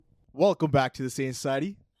Welcome back to the Sane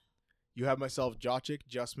Society. You have myself, Jochik,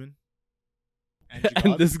 Justman, and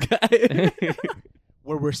And this guy.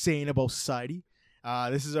 where we're saying about society.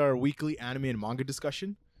 This is our weekly anime and manga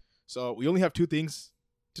discussion. So we only have two things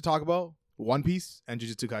to talk about: One Piece and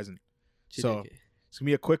Jujutsu Kaisen. So it's gonna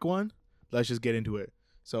be a quick one. Let's just get into it.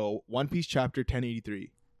 So One Piece chapter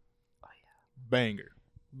 1083. Oh yeah, Banger.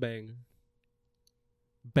 Bang.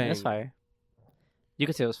 that's fire. You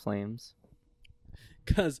could say it was flames.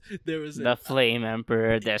 Because there was The Flame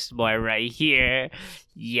Emperor, this boy right here.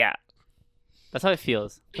 Yeah, that's how it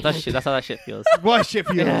feels. That's how that shit feels. What shit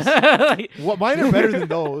feels? Like, What? Mine are better than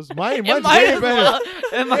those. Mine's it might way as better. well.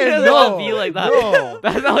 It might Hey, as well be like that. No.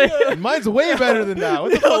 That's how it. Mine's way better than that.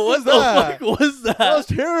 What the fuck was what the that? fuck was that? That was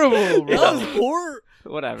terrible, bro. That was poor.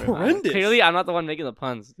 Whatever. Horrendous. Clearly, I'm not the one making the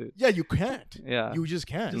puns, dude. Yeah, you can't. Yeah. You just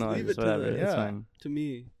can't. No, leave it's it to whatever. the- It's yeah. fine. To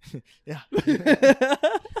me. Yeah.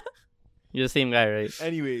 You're the same guy, right?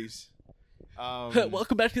 Anyways.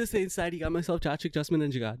 Welcome back to the Sane Society. Got myself Jachik, Justman,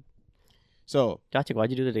 and Jagad. So, Gotcha.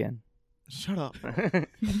 Why'd you do that again? shut up.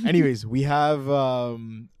 Anyways, we have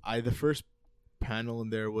the first panel in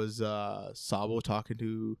there was Sabo talking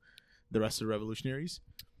to the rest of the revolutionaries,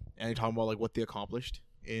 and they talking about like what they accomplished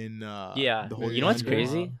in Yeah. the whole. You know what's Land.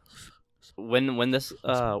 crazy? When this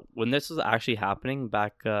was actually happening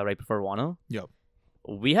back right before Wano. Yep.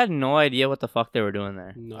 We had no idea what the fuck they were doing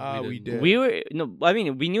there. No, we didn't. did. I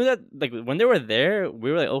mean, we knew that like when they were there,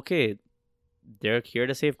 we were like, okay, they're here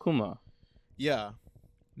to save Kuma. Yeah.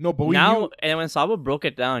 No, but we Now, knew. and when Sabo broke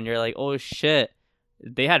it down, you're like, oh shit,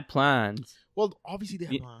 they had plans. Well, obviously they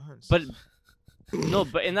have Yeah, plans. But no,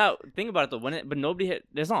 but in that think about it though, but nobody had.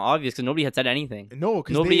 It's not obvious because nobody had said anything. no,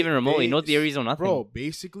 because Nobody even remotely, no theories or nothing. Bro,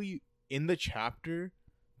 basically in the chapter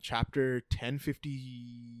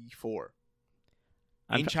 1054.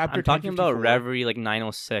 I'm chapter talking about 1054. Reverie like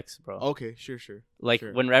 906, bro. Okay, sure. Like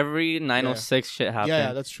sure. when Reverie 906 shit happened.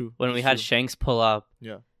 Yeah, that's true. When we That's had true. Shanks pull up.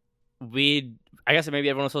 Yeah. I guess maybe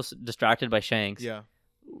everyone was so distracted by Shanks. Yeah.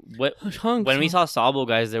 When we saw Sabo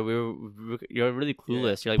guys there, you're really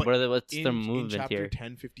clueless. You're like, But what's their in movement chapter here?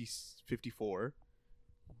 1054,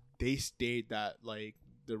 they state that like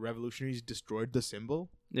the revolutionaries destroyed the symbol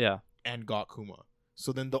Yeah. and got Kuma.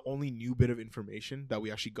 So then the only new bit of information that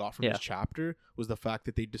we actually got from Yeah. this chapter was the fact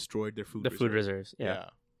that they destroyed their food The reserve. food reserves. Yeah. Yeah.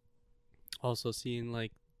 Also seeing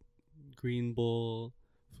like Green Bull,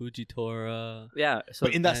 Fujitora. Yeah. So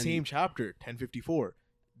But in that and- same chapter, 1054,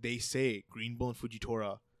 they say Green Bull and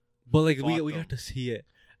Fujitora. But like we Fought them. got to see it.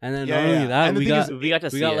 And then Yeah, not only yeah. that, And the we thing got is, we got to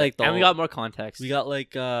see got, it. like, the and we whole- got more context. we got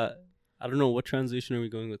like I don't know what translation are we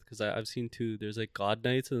going with because I've seen two. There's like God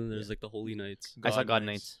Knights and then there's like the Holy Knights. I saw God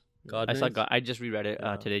Knights. God I saw Knights? God. I just reread it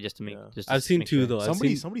Yeah. today just to make. Yeah. Just to I've seen make two sure. though. I've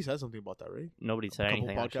Somebody seen, said something about that, right? Nobody said A couple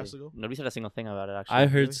anything. podcasts Actually. ago? Nobody said a single thing about it. Actually, I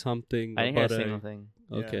heard Really? something. I didn't hear a about single thing.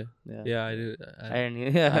 Okay. Yeah. Yeah, I didn't. I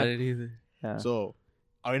didn't. Yeah. I didn't either. Yeah. So,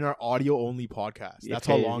 in our audio only podcast, Yeah, that's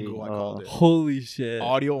how long crazy. ago I Oh. called it. Holy shit!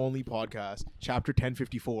 Audio only podcast, chapter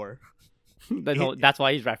 1054. That's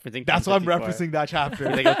why he's referencing. That's why I'm 1054. referencing that chapter.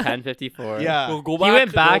 He's like, oh, 1054. Yeah. Well, go He back.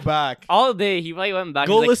 went back. Go back. All day, he probably went back.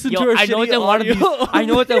 Go He's like, listen Yo, to our I know shitty it's in one of these. audio. I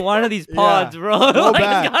know it's in one of these pods, bro. Go Like,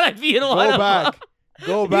 back. it's gotta be in one Go of back. them.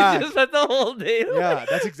 Go He back. just spent the whole day. Yeah,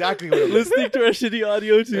 that's exactly what it was. Listening to our shitty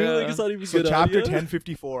audio too. Yeah. Like it's not even So good chapter audio.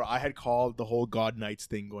 1054, I had called the whole God Knights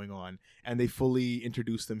thing going on, and they fully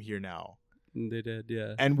introduced them here now. They did,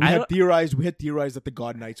 yeah. And we I had don't- theorized that the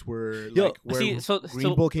God Knights were Yo, like where see, so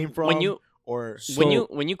Green Bull came from, when you or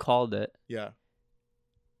when you called it, yeah,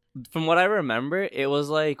 from what I remember, it was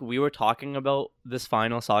like we were talking about this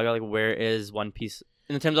final saga, like where is One Piece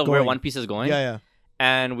in terms of where Going. One Piece is going. yeah.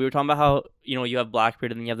 And we were talking about how you have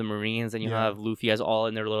Blackbeard and then you have the Marines and you Yeah. have Luffy as all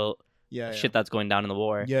in their little Yeah, shit that's going down in the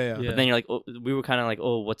war. yeah. Yeah. But then you're like, we were kind of like,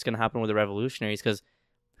 what's gonna happen with the revolutionaries? Because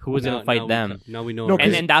who was gonna fight them? Now we know. No, already.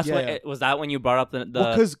 And then that's Yeah, what yeah. was that when you brought up the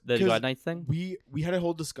Well, 'cause God Knights thing? We had a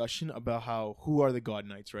whole discussion about who are the God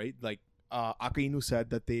Knights, right? Like Akainu said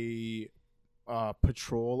that they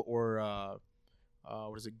patrol or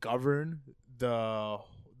govern the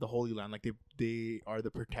Holy Land, like they are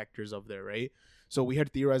the protectors of there, right? So we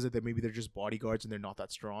had theorized that maybe they're just bodyguards and they're not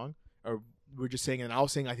that strong, or we're just saying. And I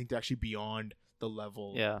was saying I think they're actually beyond the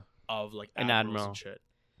level Yeah, of like An admirals admiral. and shit.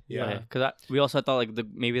 Yeah. because we also thought like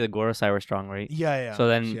maybe the Gorosei were strong, right? Yeah. So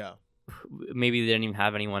then- yeah. Maybe they didn't even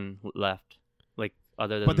have anyone left, like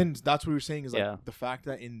other than. But then that's what we were saying is like Yeah. the fact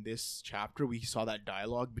that in this chapter we saw that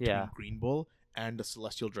dialogue between Yeah. Green Bull and the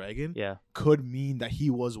Celestial Dragon yeah, could mean that he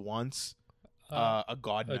was once a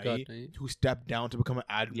god a knight God Knight. who stepped down to become an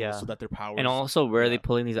admiral Yeah. so that their powers. and also where are they Yeah.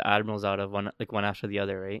 pulling these admirals out of one after the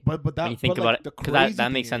other, right? but that When you think but, about like, it, the because crazy that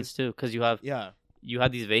thing makes is- sense too, because you have Yeah,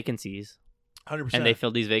 these vacancies. 100%. and they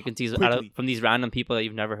filled these vacancies Quickly. from these random people that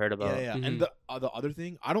you've never heard about. Yeah. Mhm. And the other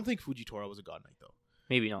thing, I don't think Fujitora was a god knight though.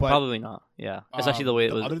 Maybe not. But, Probably not. Yeah, especially the way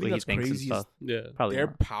the other thing he that's thinks and crazy is stuff. Yeah. Probably Their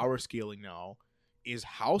not. power scaling now is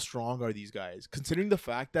how strong are these guys, considering the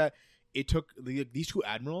fact that it took these two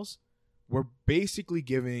admirals were basically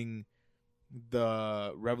giving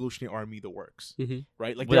the Revolutionary Army the works, Mhm.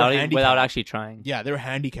 right? Like without they were without handicapped. actually trying. Yeah, they were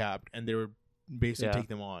handicapped and they were basically Yeah. taking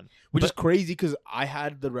them on, which is crazy because I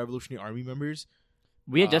had the Revolutionary Army members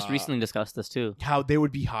We had just recently discussed this too. how they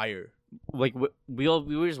would be higher. Like we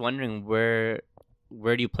were just wondering where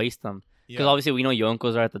do you place them? Because Yeah, obviously we know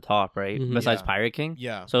Yonkos are at the top, right? Mhm. Besides Yeah. Pirate King.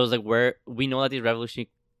 yeah, So it was like where we know that these revolutionary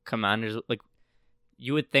commanders, like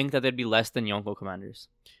you would think that they'd be less than Yonko commanders,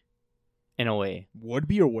 in a way. would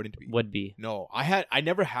be or wouldn't be. Would be No, I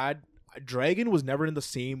never had. Dragon was never in the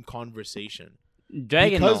same conversation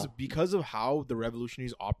Dragon because of how the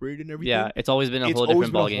revolutionaries operated and everything. Yeah, it's always been a It's whole always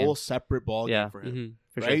different been a ballgame. whole separate ball game Yeah. for him, Mhm.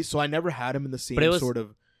 For right? sure. So I never had him in the same it was- sort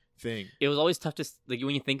of thing. It was always tough to like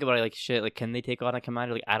when you think about it, like shit, like can they take on a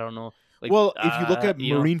commander? Like I don't know. Like, Well, if you look at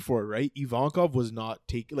you know, Marineford, right? Ivankov was not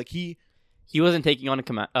taking like he wasn't taking on a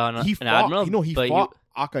command, an fought, admiral. he but fought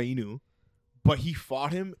Akainu, but he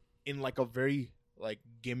fought him in like a very like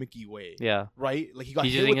gimmicky way, yeah, right? Like he got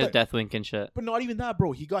he's hit using with his death wink and shit. but not even that,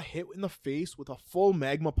 bro. He got hit in the face with a full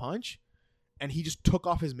magma punch, and he just took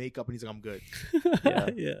off his makeup and he's like, "I'm good." Yeah.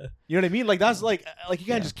 Yeah. You know what I mean? Like that's like you can't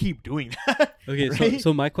Yeah. just keep doing that. Okay, Right?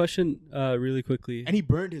 so my question, really quickly, And he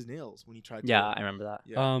burned his nails when he tried. to... Yeah, I remember that.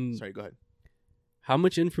 Yeah. Um, Sorry, go ahead. how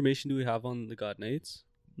much information do we have on the God Knights?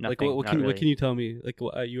 Nothing. Like, what not can really. you tell me? Like,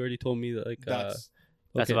 you already told me that, like, That's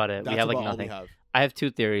That's about it. that's We have like about all nothing. we have. I have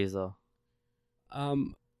two theories though.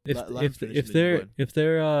 If Let him finish if and then you go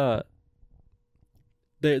they're ahead.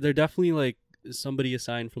 they're definitely like somebody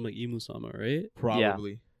assigned from like Imusama, right?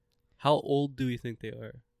 Probably. How old do we think they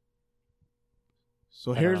are?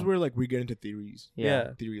 So I here's don't know. where like we get into theories.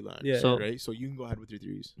 Yeah. Theory land. Yeah. So- right. So you can go ahead with your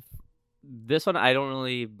theories. This one I don't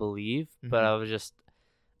really believe, but Mhm.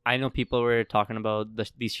 I know people were talking about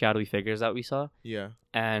these shadowy figures that we saw, Yeah.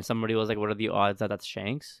 and somebody was like, "What are the odds that that's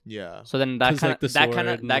Shanks?" Yeah. So then that 'Cause, kind like, the of that sword kind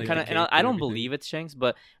of and, that like, kind the of, cape and I and don't everything. believe it's Shanks,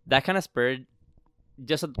 but that kind of spurred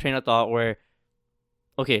just a train of thought where,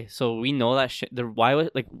 okay, so we know that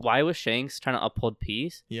why was Shanks trying to uphold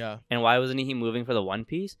peace, Yeah. and why wasn't he moving for the One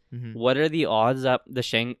Piece? Mhm. What are the odds that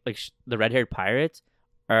the the red haired pirates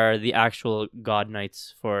are the actual god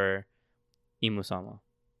knights for Imusama?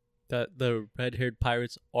 That the red-haired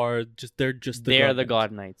pirates are They're the Knights.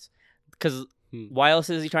 god knights. Because Hmm. why else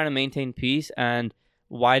is he trying to maintain peace? And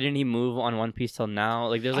why didn't he move on One Piece till now?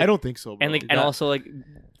 Like there's like, I don't think so, bro. and like and That- also like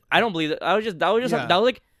I don't believe that. That was Yeah. that was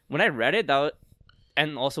like when I read it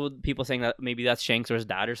and also with people saying that maybe that's Shanks or his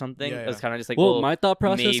dad or something. Yeah, It's yeah. kind of just like Well, my thought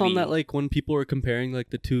process on that, maybe. like when people were comparing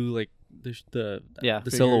like the two, like the Yeah.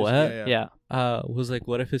 silhouette, Yeah. was was like,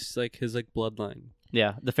 what if it's like his like bloodline?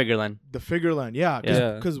 the figure line. The figure land. Yeah.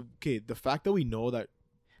 Yeah. Because okay, the fact that we know that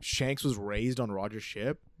Shanks was raised on Roger's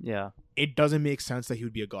ship, Yeah, it doesn't make sense that he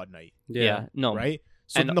would be a god knight, yeah, no, right?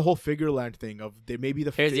 So And- then the whole figure land thing of there maybe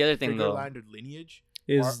the Here's the other thing, figure though. land lineage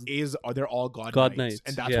Is are they all god God knights, knights,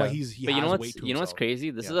 and that's yeah. why he But has you know weight what's to you know what's himself.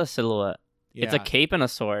 crazy? This Yeah. is a silhouette. It's a Yeah. cape and a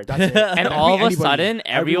sword. That's it. And all of a Anybody- sudden,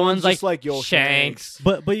 everyone's just like, yo, Shanks.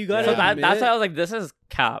 but you gotta So Yeah. admit, that's why I was like, this is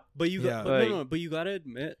cap. but you Yeah. but Like- no, but you gotta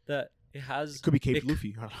admit that it has It could be Cape it-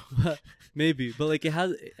 Luffy. maybe, but like it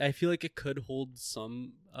has. I feel like it could hold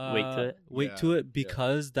some Weight to it? weight Yeah, to yeah. it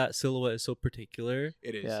because that silhouette is so particular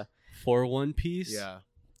It is. Yeah. for One Piece. Yeah.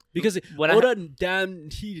 Because When I- Oda, damn,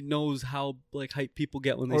 he knows how like hype people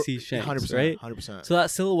get when they see Shanks, 100%, right? 100%. So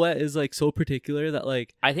that silhouette is like so particular that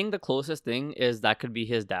like I think the closest thing is that could be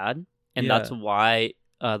his dad, and Yeah. that's why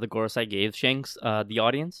the Gorosei gave Shanks the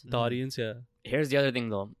audience. the audience, yeah, Here's the other thing,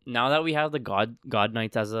 though. Now that we have the God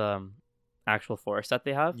Knights as a actual force that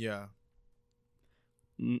they have, yeah.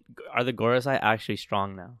 are the Gorosei actually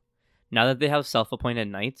strong now? Now that they have self-appointed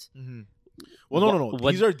knights, Mm-hmm. Well, no.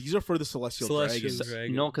 What- These are for the celestial Celestial dragons.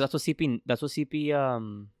 Dragon. no, because that's what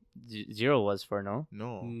CP Zero was for. No,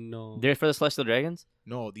 No, they're for the Celestial Dragons.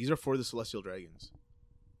 No, these are for the celestial dragons.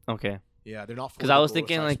 Okay, Yeah, they're not for 'Cause the I was Gorosei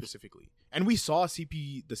thinking, like- specifically. And we saw the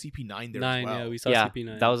CP9 there nine. as well. Yeah, we saw yeah,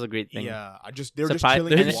 CP9. that was a great thing. Yeah, they were just Surprised- chilling.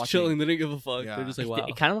 They're and just watching. chilling. They didn't give a fuck. Yeah. They're just like, wow.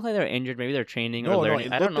 It kind of looked like they were injured. Maybe they're training or No, learning.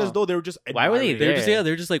 it I don't looked as know. though they were just. Why were they admiring. They're just there?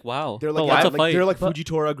 they're just like wow. They're But like why- That's a fight. they're like But-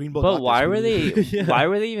 Fujitora, Green Belt. But why were they? Yeah. Why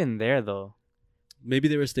were they even there though? Maybe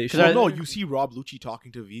they were stationed. Well, no, you see Rob Lucci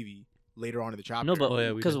talking to Vivi later on in the chapter. No, but Oh,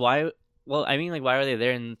 yeah, we because did. why? Well, I mean, like, why are they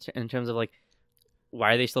there in terms of like,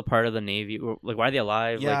 why are they still part of the Navy? Or, like, why are they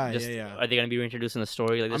alive? Yeah, like, just yeah. Are they gonna be reintroduced in the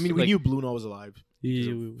story? Like, I this, mean, we like, knew Bluno was alive. because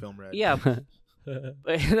You- of Film Red. Yeah,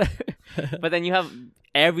 but then you have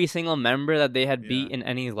every single member that they had beat Yeah. in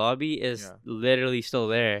any lobby is Yeah. literally still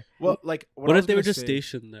there. Well, like What I if was they were gonna just say-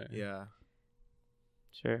 stationed there? Yeah.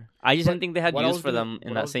 Sure. I just But didn't think they had what I use was for gonna- them in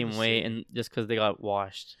what I that was same gonna way, say- and just because they got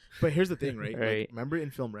washed. But here's the thing, right? Right. Like, remember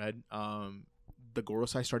in Film Red, the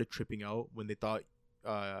Gorosei started tripping out when they thought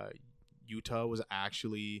Yuta was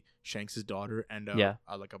actually Shanks' daughter and Yeah.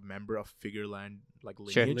 like a member of Figureland like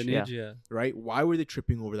Sure. lineage, Lineage, yeah. right? Why were they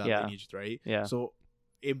tripping over that Yeah. lineage, right? Yeah. So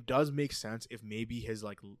it does make sense if maybe his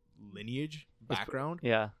like lineage background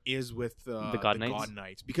Yeah. is with The the God God Knights?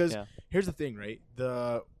 Knights, because Yeah. here's the thing, right?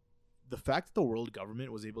 The fact that the world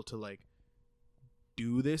government was able to like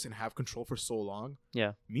do this and have control for so long,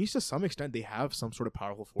 Yeah. means to some extent they have some sort of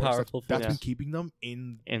powerful force Powerful that's been force. keeping them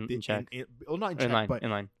in In check. well, not in In check, line. but In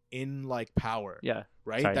line. in like power, Yeah.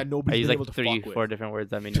 right? Sorry. That I nobody's used been like able to fuck 4 with. different words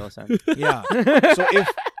that made no sense. Yeah. So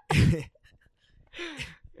if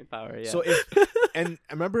Power. Yeah. so if and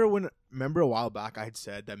I remember a while back I had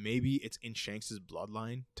said that maybe it's in Shanks'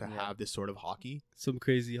 bloodline to Yeah. have this sort of hockey. Some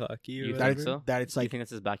crazy hockey or You That think it's whatever. so? that it's Do you like think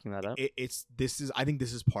this is backing that up? I think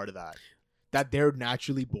this is part of that. That they're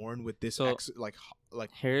naturally born with this So-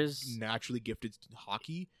 like Here's naturally gifted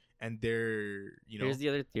hockey, and they're here's the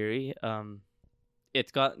other theory.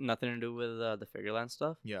 It's got nothing to do with the Figureland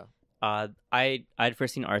stuff. yeah I'd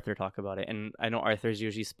first seen Arthur talk about it, and I know Arthur's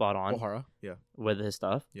usually spot on Ohara with his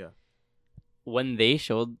stuff. Yeah. When they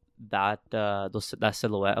showed that that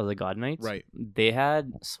silhouette of the God Knights, right they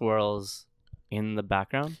had swirls in the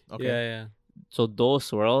background. okay Yeah. So those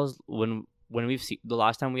swirls, when we've seen the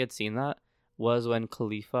last time we had seen that was when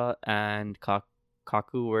Khalifa and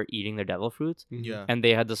Kaku were eating their devil fruits, Mhm. yeah and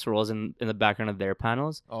they had the swirls in the background of their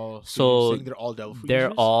panels. oh So you're saying they're all devil fruit They're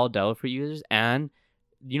users? all devil fruit users, and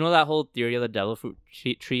you know that whole theory of the devil fruit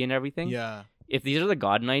tree and everything. yeah If these are the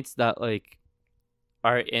God Knights that like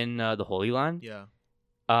are in the Holy Land, yeah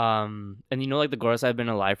and you know like the Gorosei have been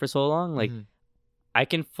alive for so long, like Mhm. I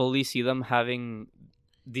can fully see them having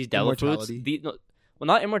these devil fruits. Immortality. Well,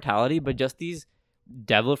 not immortality, but just these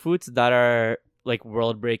devil fruits that are like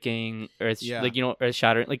world breaking, Yeah. like earth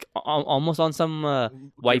shattering, like almost on some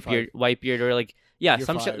Gear Whitebeard, or like Gear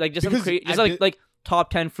some five. like just some Because just at like the- like top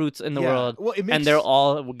 10 fruits in the Yeah. world, Well, it makes, and they're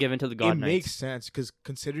all given to the God it Knights. makes sense because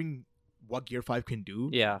considering what Gear 5 can do,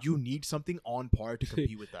 Yeah. you need something on par to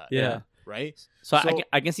compete with that. Yeah. Right? So, So-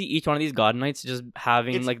 I can see each one of these God Knights just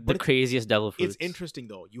having It's- like but the it's- craziest devil fruits. It's interesting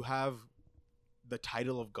though. You have the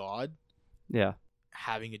title of God Yeah.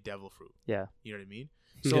 having a devil fruit. Yeah. You know what I mean?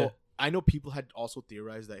 Yeah. So I know people had also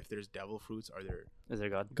theorized that if there's devil fruits, are there Is there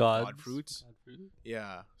God? God fruits? God fruit?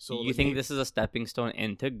 Yeah. So You like, think maybe- this is a stepping stone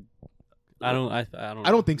into? I don't. I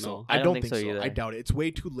I don't think so. know. I don't think so. either. I doubt it. It's way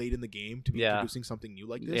too late in the game to be Yeah. introducing something new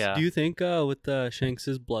like this. Yeah. Do you think with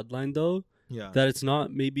Shanks's bloodline though Yeah. that it's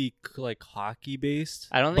not maybe like hockey based?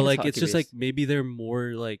 I don't But think like it's just like hockey-based. maybe they're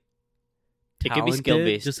more like It could be talented,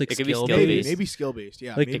 skill-based. just like It could be skill maybe based. maybe skill based.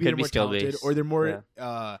 Yeah. Like, maybe it could they're be more talented, skill-based. or they're more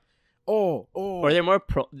or they're more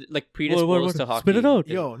like predisposed to hockey. Spit it out.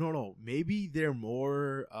 Yo, no. Maybe they're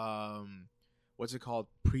more what's it called?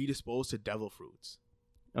 Predisposed to devil fruits.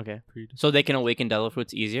 Okay, Pre- so they can awaken devil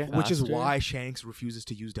fruits easier. Which is Faster? why Shanks refuses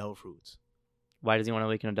to use devil fruits. Why does he want to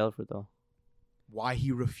awaken a devil fruit though? Why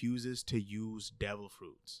he refuses to use devil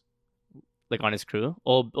fruits. Like on his crew?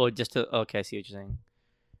 Oh, just to. Okay, I see what you're saying.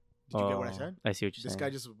 Did you get what I Oh, said? I see what you're This saying. guy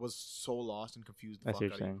just was so lost and confused the I fuck see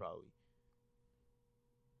out what of you're you saying. probably.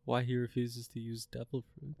 Why he refuses to use devil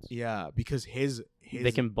fruits? Yeah, because his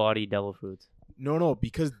They can body devil fruits. no,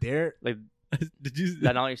 because they're Like, Did you? is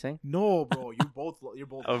that not what you're saying? no, bro. You're both Oh,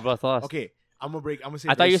 we're both lost. Okay, I'm gonna say.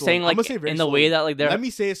 I thought very you were slowly. saying I'm like gonna say very in the slowly. way that like they're. Let me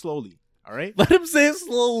say it slowly. All right. Let him say it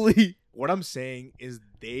slowly. What I'm saying is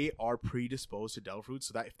they are predisposed to devil fruits,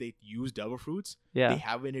 so that if they use devil fruits, they Yeah.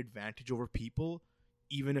 have an advantage over people.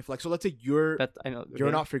 Even if so let's say you're That I know. you're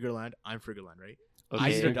okay. not Figureland, I'm Figureland, right? Okay. I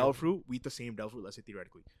eat a devil fruit, we eat the same devil fruit. Let's say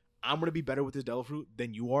theoretically, I'm gonna be better with this devil fruit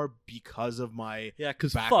than you are because of my. Yeah,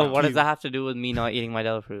 because Back fuck But what you. does that have to do with me not eating my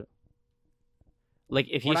devil fruit? Like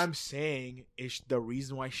if What he's I'm saying is the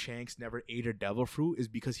reason why Shanks never ate a devil fruit is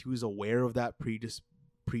because he was aware of that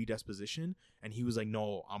predisposition, and he was like,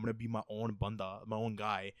 "No, I'm gonna be my own banda, my own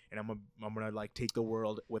guy, and I'm gonna like take the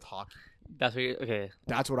world with hockey." that's what you're, okay.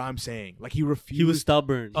 That's what I'm saying. Like he refused. He was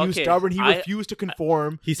stubborn. He was Okay, stubborn. He I- refused to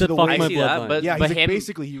conform. He to said, the "Fuck way- my I see that, bloodline." but yeah, he's like, him,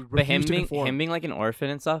 basically he but him refused to being conform. like an orphan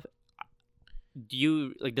and stuff. Do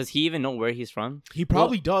you like? Does he even know where he's from? He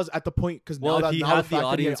probably does at the point because Well, now if he now had the the fact that he-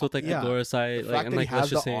 audience with like yeah, the Gorosei, the like fact and that he like has let's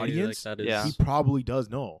just the say audience, like that is. Yeah. he probably does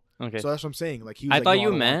know. Okay. So that's what I'm saying. Like he was I like, thought "No, you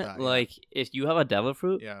don't want meant that." Yeah. like if you have a devil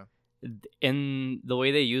fruit, yeah. in the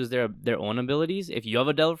way they use their own abilities, if you have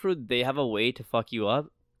a devil fruit, they have a way to fuck you up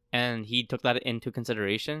and he took that into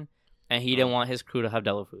consideration, and he didn't want his crew to have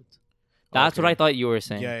devil fruits. That's what I thought you were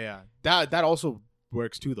saying. Yeah. That also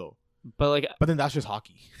works too, though. But then that's just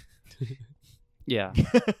hockey. Yeah.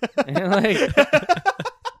 Like,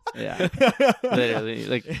 yeah. Literally,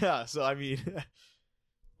 like. Yeah. So I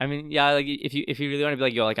mean, yeah. Like, if you really want to be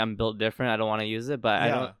like, yo, like I'm built different, I don't want to use it,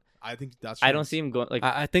 but I think that's. I don't see him going like.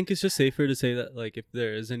 I think it's just safer to say that like if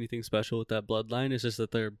there is anything special with that bloodline, it's just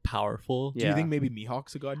that they're powerful. Do you think maybe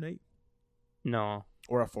Mihawk's a god knight? No.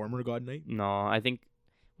 Or a former god knight? No, I think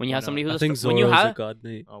when you have somebody who's I think when you Zoro's have a god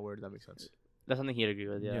knight. Oh, word, that makes sense. that's something he'd agree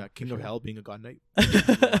with. Yeah. King of Hell being a god knight.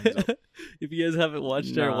 If you guys haven't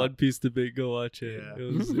watched our One Piece debate, go watch it. Yeah.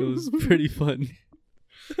 It was pretty fun.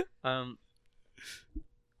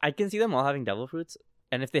 I can see them all having devil fruits,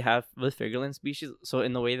 and if they have with Figureland species, so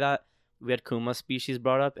in the way that we had Kuma species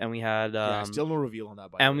brought up, and we had still no reveal on that.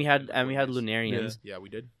 And we had Lunarians. Yeah, we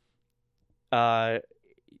did.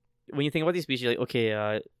 When you think about these species, like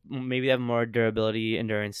okay, maybe they have more durability,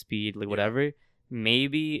 endurance, speed, like whatever.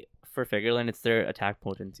 Maybe for Figureland, it's their attack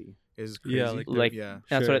potency. Is crazy. Yeah,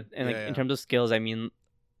 that's sure. what. And in terms of skills, I mean,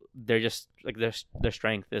 they're just like their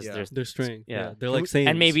strength is their strength. Yeah. They're like Saiyans.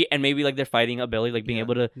 And maybe like their fighting ability, like being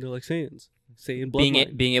able to. They're like Saiyans. Saiyan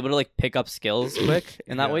bloodline. being able to like pick up skills quick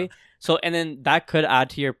in that way. So and then that could add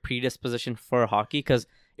to your predisposition for hockey, because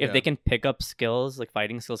if they can pick up skills like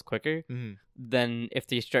fighting skills quicker, then if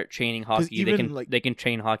they start training hockey, they can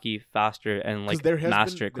train hockey faster and like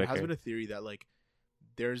master it quicker. There has been a theory that like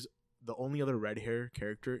there's the only other red hair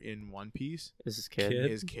character in One Piece is his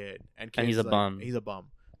kid. And he's a bum. He's a bum.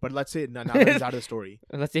 But let's say now that he's out of the story.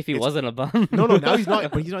 Let's say if he wasn't a bum. No, now he's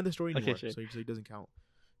not. But he's not in the story anymore, so he doesn't count.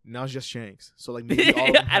 Now it's just Shanks. So like maybe all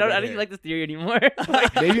of them I don't even like this theory anymore.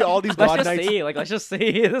 Maybe all these god knights. Let's just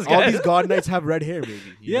say this guy. All these god knights have red hair.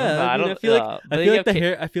 Maybe. I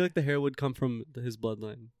feel like the hair would come from his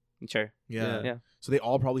bloodline. Sure. Yeah. So they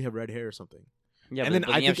all probably have red hair or something. Yeah, and then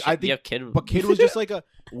I think Kid. But Kid was just like a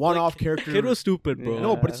one-off character. Kid was stupid, bro.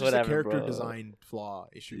 No, but it's just a character design flaw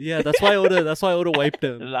issue. Yeah, that's why Oda wiped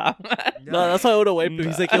him. No, that's why Oda wiped him.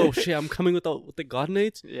 He's like, yo, shit, I'm coming with the God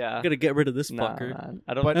Knights. Yeah, I gotta get rid of this fucker. Man.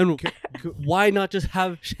 I don't. And why not just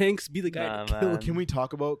have Shanks be the guy to kill him? Can we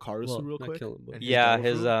talk about Karasu real quick? Kill him, yeah,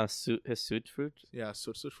 his suit fruit. Yeah,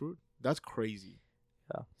 suit fruit. That's crazy.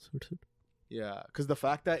 Yeah, suit. Yeah, because the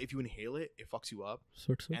fact that if you inhale it, it fucks you up.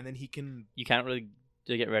 And then you can't really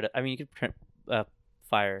get rid of. I mean, you could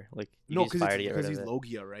fire because he's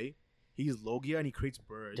Logia, right? He's Logia and he creates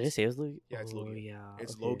birds. Did I say it was Logia? Yeah, it's Logia. Yeah,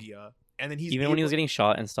 it's Logia, and then he's when he was getting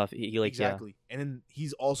shot and stuff. He like exactly, and then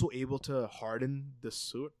he's also able to harden the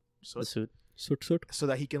suit. So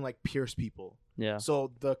that he can like pierce people. Yeah.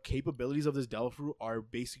 So the capabilities of this devil fruit are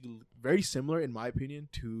basically very similar, in my opinion,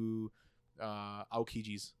 to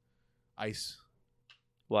Aokiji's ice.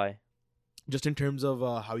 Why? Just in terms of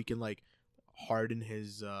how he can like harden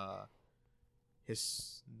his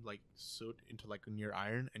like suit into like near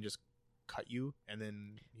iron and just cut you, and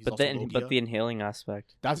then he's but the inhaling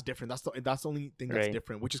aspect, that's different. That's the only thing that's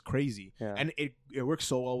different, which is crazy. Yeah. And it works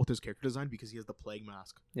so well with his character design because he has the plague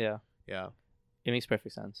mask. Yeah. It makes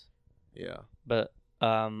perfect sense. Yeah. But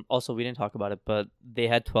also we didn't talk about it, but they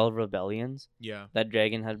had 12 rebellions. Yeah. That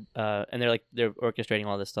Dragon had and they're orchestrating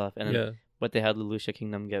all this stuff, and then but they had Lelouchia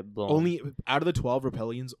Kingdom get blown. Only out of the 12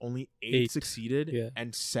 rebellions, only 8 succeeded,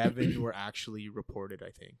 and 7 were actually reported, I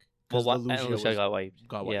think. Well, Lelouchia got wiped.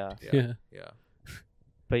 Yeah.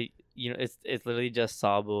 But it's literally just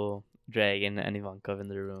Sabo, Dragon, and Ivankov in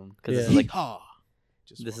the room, because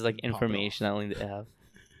this is like information that only they have.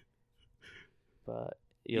 But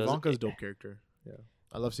Ivanka's a dope character. Yeah,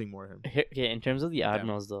 I love seeing more of him. Okay, in terms of the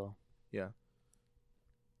admirals, though. Yeah.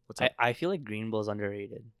 What's up? I feel like Green Bull's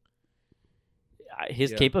underrated.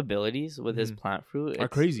 His capabilities with his plant fruit are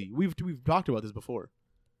crazy. We've talked about this before.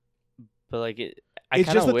 But like I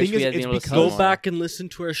kind of wish we had been able to go back and listen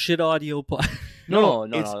to our shit audio. No.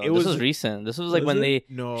 This was recent. This was like when they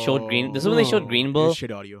showed Green. This is when they showed Green Bull. Shit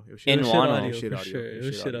audio. In Wano. It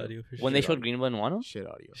was shit audio. When they showed Green Bull in Wano. Shit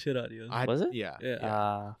audio. Shit audio. Was it? Yeah.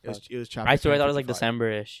 It was chapter. I swear I thought it was like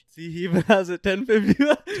December-ish. See, he even has it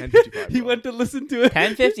 10:55. 10:55. He went to listen to it.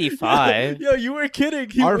 10:55. Yo, you were kidding.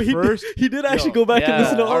 He did actually go back and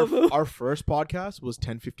listen to all of them. Our first podcast was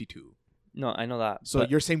 10:52. No, I know that. So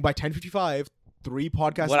you're saying by 10:55. 3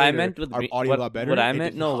 podcasts what later, I meant with our audio got better. What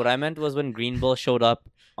I meant was when Green Bull showed up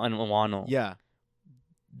on Wano. Yeah.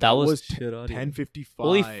 That was 10:55.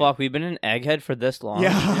 Holy fuck, we've been in Egghead for this long.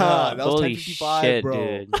 Yeah, that was holy 10:55, shit, bro.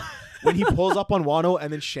 Dude. When he pulls up on Wano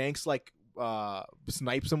and then Shanks like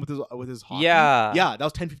snipes him with his hockey. Yeah. Yeah, that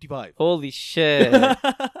was 10:55. Holy shit.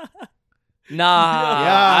 Nah,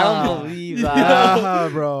 Yeah. I don't believe that. Yeah,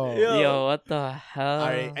 bro. Yeah. Yo, what the hell? All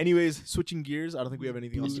right. Anyways, switching gears. I don't think we have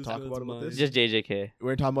anything else to Blues talk goes about mine. this. Just JJK.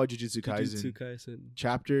 We're talking about Jujutsu Jujutsu Kaisen Kaisen.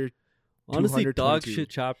 chapter. Honestly, dog 222. shit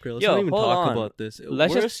chapter. Let's Yo, not even hold talk on. about this.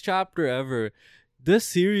 Let's Worst chapter ever. This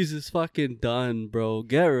series is fucking done, bro.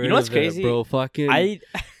 Get rid know what's of crazy? it, bro. Fucking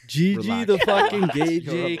GG Relax. the fucking gay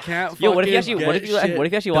Yo, J relax. can't Yo, what if you fucking actually, what if you, get what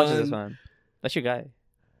if you actually shit watches this done. one? That's your guy.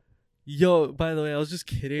 Yo, by the way, I was just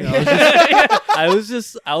kidding. I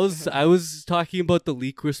was talking about the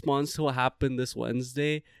leak response to what happened this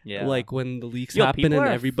Wednesday. Yeah. Like when the leaks Yo, happened people and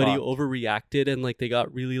are everybody fucked. overreacted and like they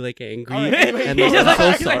got really like angry. All right, and he's I'm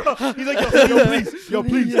like, so sorry. he's like, yo, please, yo,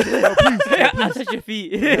 please, yo, please. I'll touch your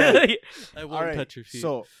feet. Yeah. I won't All right. touch your feet.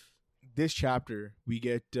 So, this chapter we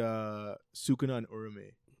get Sukuna and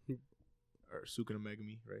Urame, or Sukuna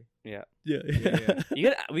Megami, right? yeah.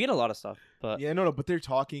 We get a lot of stuff, but Yeah, no, but they're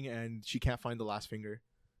talking and she can't find the last finger.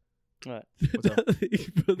 what? What's up?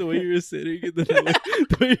 Bro, the way you were sitting and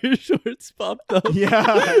the way your shorts popped up.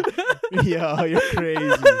 Yeah, yo, you're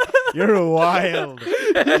crazy. You're wild.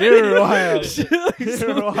 You're wild.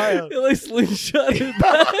 You're wild. You're like slingshot it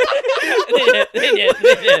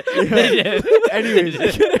They did. Anyways,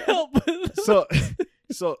 I can't help it.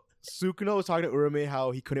 so Sukuna was talking to Urame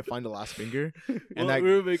how he couldn't find the last finger, and Well, that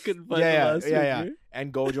Urame couldn't find yeah, the last yeah, finger.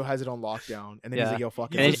 and Gojo has it on lockdown, and then he's Yeah. like, "Yo,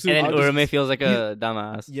 fuck it." And He's then, and then I'll just- Urame feels like a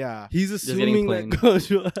dumbass, Yeah, He's getting assuming that claimed.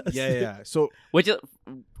 Gojo has yeah, it. yeah. So which is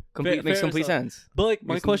Fair makes complete enough. sense. But like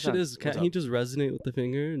my Makes question sense. is, can't What's he up? just resonate with the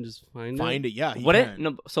finger and just find find it. Yeah, he What can. it?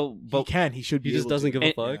 No, so He but can. He should be. He just able doesn't to. give a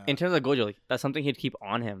And- fuck. in terms of Gojo, like, that's something he'd keep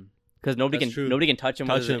on him because nobody That's can true. can touch him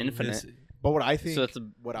Touch with him. infinite. His- But what I think, So it's a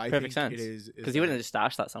what I perfect think sense. it is because he that wouldn't just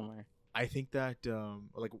stash that somewhere. I think that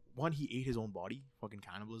like one, he ate his own body. Fucking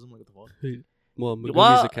cannibalism. Like what the fuck? Well, Megumi's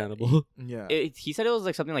Well, a cannibal. Yeah. He said it was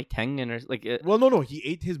like something like Tengen or like Well, no. He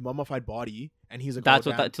ate his mummified body, and he's like, that's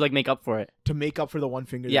oh, what damn, to like make up for it. to make up for the one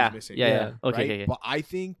finger Yeah, that's missing. yeah. Yeah. Okay, right? okay. But I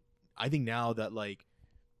think now that like,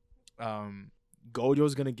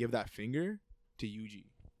 Gojo's gonna give that finger to Yuji,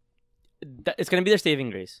 It's gonna be their saving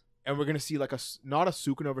grace. and we're gonna see like not a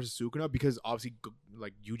Sukuna versus Sukuna, because obviously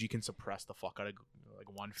like Yuji can suppress the fuck out of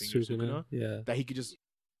like one finger Sukuna, Yeah. that he could just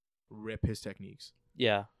rip his techniques.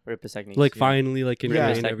 Yeah, rip his techniques. Like Yeah. finally, like Yeah,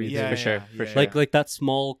 integrate yeah, everything. yeah, for sure, for sure. Like that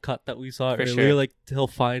small cut that we saw For earlier. sure. Like he'll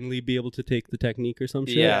finally be able to take the technique or some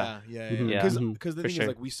shit. Yeah. yeah. Mhm. Yeah. Because Mhm. the For thing sure. is,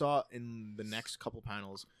 like we saw in the next couple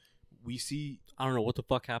panels, we see I don't know what the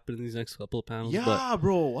fuck happened in these next couple of panels, but yeah,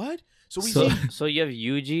 bro, what? So we So- see So you have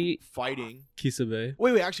Yuji. fighting. Kisabe.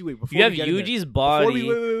 Wait, actually, wait. Before You have we get in there- Yuji's before body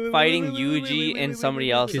wait, fighting wait, Yuji and somebody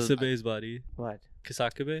else. Kisabe's body. What?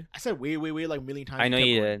 Kisakabe? I said wait, like a million times. I know kept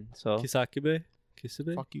you going. did. So Kisabe?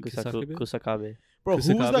 Kisabe? Fuck you, Kusakabe? Kusakabe. bro. Who's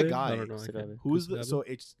Kusakabe? that I guy? don't know. Kusakabe. Who's the? Kusakabe? So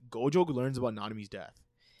it's Gojo learns about Nanami's death.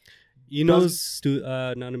 Ino's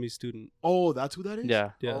Nanami's student. Oh, that's who that is.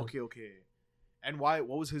 Yeah. Yeah. Okay. And why?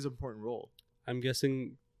 What was his important role? I'm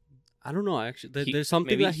guessing. I don't know. Actually, He- there's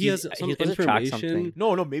something maybe that he has he's some supposed to track information. something.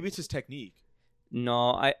 No, maybe it's his technique.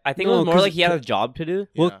 No, I think No, it was more 'cause- like he had a job to do,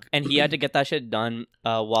 Well, Yeah. and he had to get that shit done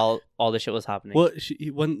while all this shit was happening. Well,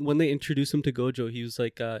 when they introduced him to Gojo, he was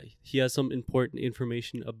like, he has some important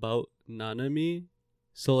information about Nanami.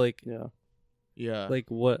 So like, Yeah. Yeah. like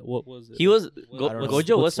what was it? He was What- I don't know. Gojo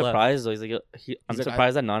was what's left? surprised though. He's like, I'm He's like,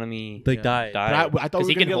 surprised that Nanami Like Yeah. died. But I thought 'Cause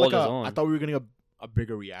we he were gonna can get hold like his a. own. I thought we were gonna get a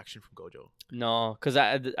bigger reaction from Gojo. No, because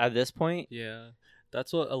at this point, Yeah,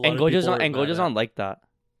 that's what a lot and of Gojo's people not were and mad Gojo's at. not like that.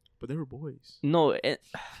 But they were boys. No,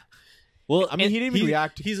 Well, I mean, he didn't even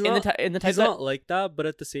react. He's in the not. in the type He's that not like that, but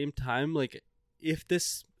at the same time, like if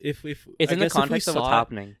it's I in the guess if we context of what's saw it-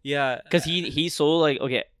 happening. Yeah, Because he's so like,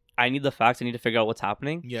 okay, I need the facts. I need to figure out what's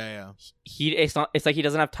happening. Yeah. It's like he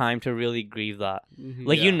doesn't have time to really grieve that. Mhm.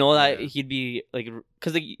 Like Yeah, you know that yeah. he'd be like,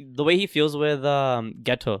 because the way he feels with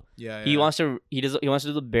Geto, Yeah. he wants to he wants to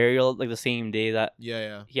do the burial like the same day that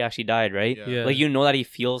Yeah. he actually died, right? Yeah. Like you know that he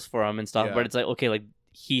feels for him and stuff, Yeah. but it's like okay, like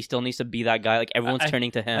he still needs to be that guy. Like everyone's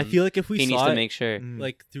turning to him. I feel like if we he needs saw to it, make sure. Mm.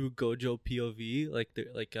 like through Gojo POV,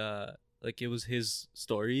 like it was his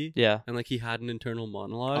story, Yeah, and like he had an internal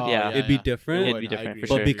monologue. Oh, Yeah. it'd be different. It'd be different for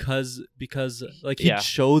But sure. because like he'd Yeah.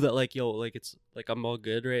 show that like yo, like it's like I'm all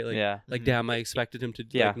good, right? Like yeah, like Mhm. damn, I expected him to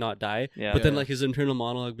Yeah. like not die. yeah. But then Yeah. like his internal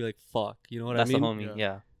monologue be like fuck, you know what That's I mean? the homie. Yeah.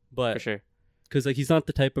 Yeah, But for sure. because like he's not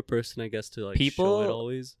the type of person I guess to like show People it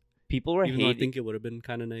always. People were Even though I hating. think it would have been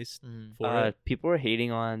kind of nice Mm. for it. People were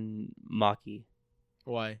hating on Maki.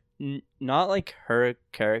 Why? Not like her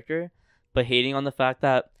character, but hating on the fact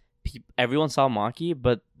that everyone saw Maki,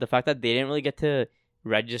 but the fact that they didn't really get to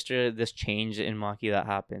register this change in Maki that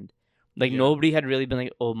happened. Like Yeah. nobody had really been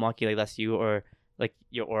like, "Oh, Maki, like that's you," or like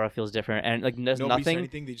your aura feels different, and like there's Nobody said nothing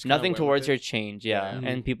anything, they just kinda nothing went with towards it. your change. Yeah, Yeah.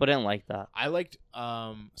 and people didn't like that. I liked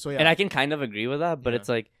so yeah. And I can kind of agree with that, but Yeah. it's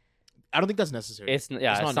like I don't think that's necessary. it's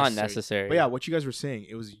not necessary. But yeah, what you guys were saying,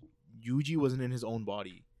 it was Yuji wasn't in his own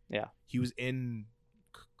body. Yeah. He was in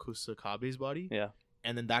Kusakabe's body. Yeah.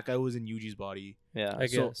 And then that guy was in Yuji's body. Yeah. I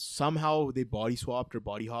So guess. somehow they body swapped or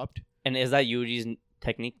body hopped. And is that Yuji's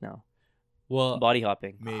technique now? Well, Body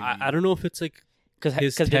hopping. Maybe. I don't know if it's like his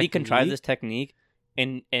Because did he contrive technique? this technique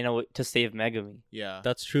in a way to save Megumi? Yeah.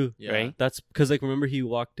 that's true. Yeah. right? That's because like remember he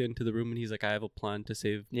walked into the room and he's like, I have a plan to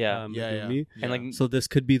save Yeah. Megumi. Yeah. And like So this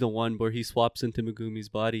could be the one where he swaps into Megumi's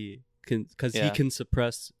body because Yeah. he can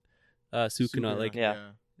suppress Sukuna. Like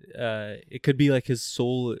Yeah. it could be like his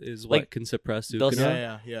soul is what Like, can suppress they'll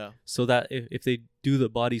Sukuna. Yeah. So that if they do the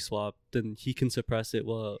body swap, then he can suppress it.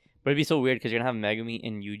 Well, but it'd be so weird because you're gonna have Megumi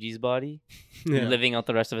in Yuji's body, yeah. living out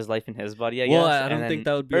the rest of his life in his body. I guess. Well, I and don't then- think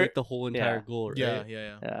that would be or- like the whole entire yeah. goal, right? Yeah.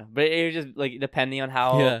 Yeah, but it was just like depending on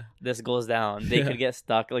how Yeah. this goes down, they Yeah. could get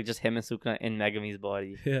stuck like just him and Sukuna in Megumi's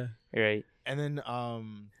body, Yeah. right? And then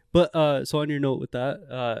But so on your note with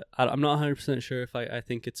that, I'm not 100% sure if I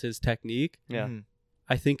think it's his technique. Yeah, mhm.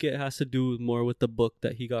 I think it has to do more with the book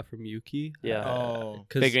that he got from Yuki. Yeah. Oh.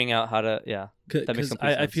 figuring out how to that makes Because complete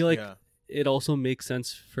I sense. feel like yeah. it also makes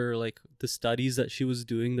sense for like the studies that she was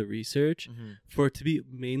doing, the research, Mhm. for it to be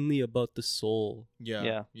mainly about the soul,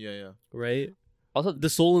 Yeah. Yeah. right? Also, The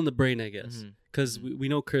soul and the brain, I guess. Mhm. Because we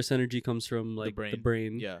know curse energy comes from like the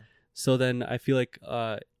brain. Yeah. So then I feel like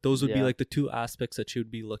those would be Yeah. like the two aspects that she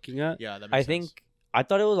would be looking at. Yeah. That makes I think I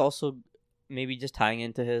thought it was also maybe just tying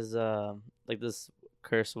into his like this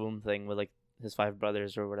curse womb thing with like his 5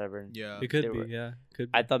 brothers or whatever. Yeah. It could they be, were- yeah.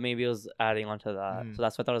 Could be. I thought maybe it was adding on to that, Mhm. so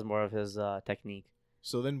that's why I thought it was more of his technique.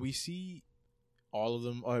 So then we see all of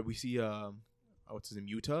them. Or we see what's his name,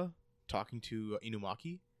 Yuta, talking to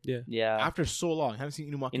Inumaki Yeah, after so long. Haven't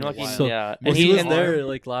seen Inumaki in a Inumaki, while. So- yeah, Well, and he was and- there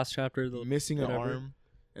like last chapter. missing an whatever. arm,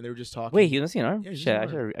 and they were just talking. Wait, he was missing an arm. Yeah, he's Shit,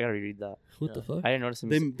 missing an I gotta reread that. What Yeah. the fuck? I didn't notice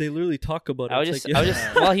him. They literally talk about it. I was It's just, like, I was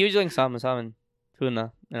just. Well, he was doing Saman,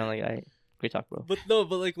 Tuna, and I'm like, I great talk, bro. But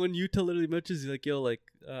like when Yuta literally mentions, he's like, yo, like,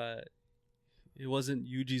 it wasn't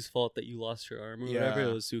Yuji's fault that you lost your arm or whatever.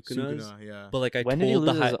 It was Sukuna's. Sukuna, yeah. But like I When did he told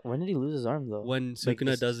the lose? When did he lose his arm though? when Like Sukuna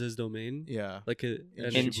this- does his domain, Yeah. like In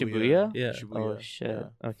Shibuya? Yeah. Oh shit.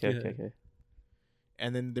 Yeah. Okay. Yeah.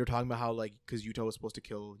 And then they're talking about how like because Yuta was supposed to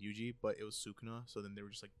kill Yuji, but it was Sukuna. So then they were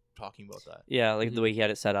just like talking about that. Yeah, like the way he had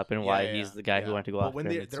it set up and why Yeah, he's yeah, the guy yeah. who wanted to go But after when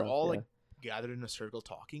him. they're and stuff, all yeah. like gathered in a circle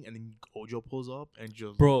talking, and then Gojo pulls up and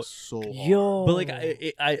just Bro, looks so hard. Yo. But like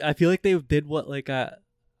I feel like they did what like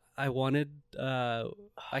I wanted.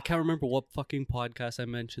 I can't remember what fucking podcast I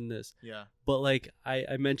mentioned this, Yeah. but like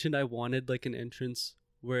I mentioned I wanted like an entrance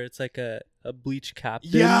where it's like a bleach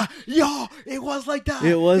captain. Yeah, yo, it was like that.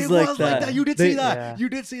 It was like that. You did They- say that. Yeah. You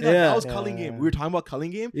did say that. Yeah. That was Culling Game. We were talking about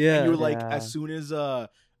Culling Game. Yeah. And you were like, Yeah. as soon as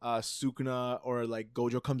Sukuna or like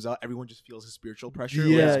Gojo comes out, everyone just feels his spiritual pressure.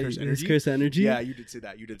 Yeah, His curse his energy. curse energy. Yeah, you did say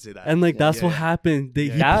that. You did say that. And like that's Yeah, what yeah. happened. He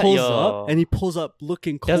Yeah. pulls Yo. up and he pulls up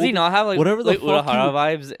looking cold. Does he not have like whatever the like fuck he- Urahara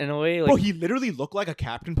vibes in a way? Like, Bro, he literally looked like a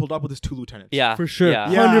captain pulled up with his 2 lieutenants. yeah, For sure. Yeah.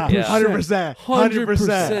 Yeah, 100%.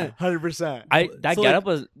 100%. 100%. I that So, getup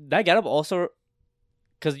was that getup also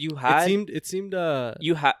because you had it seemed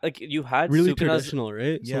you had really Sukuna's, traditional,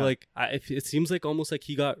 right? Yeah. So like it seems like almost like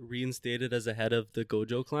he got reinstated as the head of the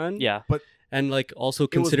Gojo clan. Yeah, And like also It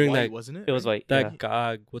was considering white, that wasn't it? it was white. that yeah.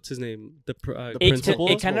 Gag, what's his name? The It- principal.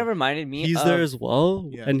 It kind of reminded me. He's of, there as well,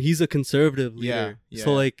 Yeah. and he's a conservative leader. Yeah,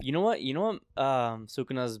 So yeah. like You know what?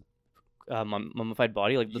 Sukuna's mummified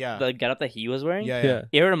body, like Yeah. the getup that he was wearing. Yeah, yeah.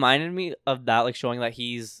 It reminded me of that, like showing that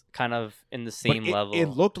he's kind of in the But same level. It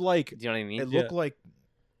looked like Do you know what I mean? it looked like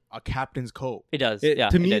a captain's coat. It does. It, yeah.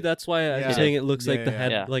 to it me, did. that's why I'm Yeah. saying it looks Yeah, like the yeah,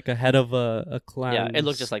 head, yeah. like a head of a clan. Yeah, it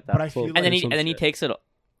looked just like that. But I feel and then like he takes it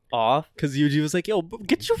off. because Yuji was like, "Yo,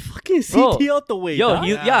 get your fucking Bro, CT out the way, Yo, dog."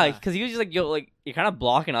 Yeah. because he was just like, yo, like you're kind of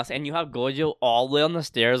blocking us, and you have Gojo all the way on the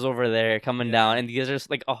stairs over there coming Yeah. down, and these are just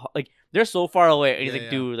like they're so far away, and he's Yeah,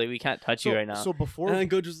 like, yeah. dude, like we can't touch you right now. So before And then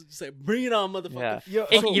Gojo's just like, "Bring it on, motherfucker." Yeah.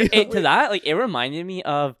 Yo, so- To that, like it reminded me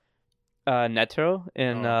of Netero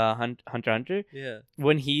in Oh. Hunter x Hunter Yeah.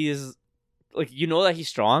 when he's like, you know that he's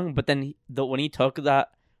strong, but then when he took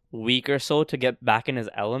that week or so to get back in his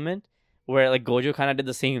element, where like Gojo kind of did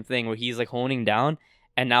the same thing, where he's like honing down,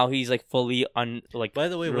 and now he's like fully By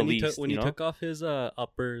the way, when he released, took you know? took off his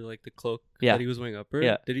upper, like the cloak Yeah. that he was wearing upper,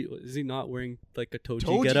 Yeah. is he not wearing like a Toji,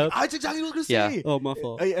 Toji, getup? that's exactly what I was Yeah. gonna say. Oh, my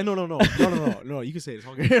fault. No. You can say it. It's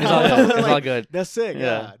all good. It's all good. It's Like, all good. That's sick. Yeah.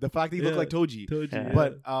 Yeah. The fact that he looked Yeah. like Toji. Toji, Yeah. yeah.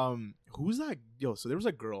 But who's that? Yo, so there was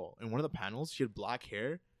a girl in one of the panels. She had black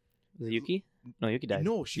hair. Was it Yuki? No, Yuki died.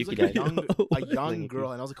 No, she's Yuki like died. a young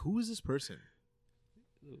girl, and I was like, who is this person?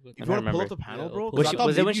 If I you want to pull remember. up the panel, Yeah, bro, I'll 'cause pull I it up. thought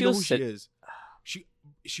Was it maybe when you she know was who sit- she is.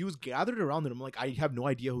 She was gathered around them. I'm like, I have no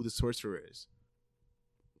idea who the sorcerer is.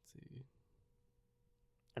 Let's see.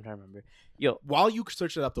 I'm trying to remember. Yo, While you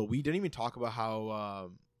search it up, though, we didn't even talk about how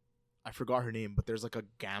I forgot her name, but there's like a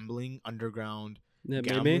gambling underground Yeah,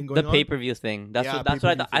 gambling maybe. going the on. pay per view thing. That's Yeah, what I pay-per-view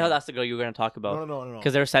thought. I thought thing. that's the girl you were gonna talk about No.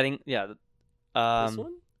 because they were setting. Yeah. This Um,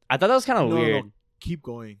 one? I thought that was kind of No. weird. Keep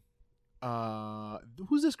going.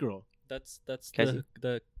 Who's this girl? That's Cassie?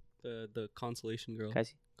 the consolation girl.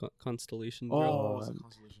 Cassie? Constellation Oh, girl. it's a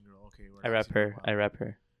constellation girl. Okay, I rep her. I rep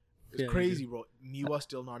her. It's Yeah, you crazy, bro. Miwa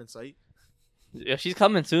still not in sight. Yeah, she's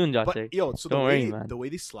coming soon, Joshua. But yo, so Don't worry, way, man. the way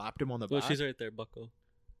they slapped him on the Well, back. she's right there, Bucko.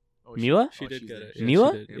 Oh, Miwa? She did she's get there. it. Yeah,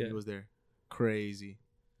 Miwa? she did, Yeah, yeah. Miwa's there. Crazy.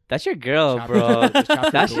 That's your girl, Chapter- bro. it's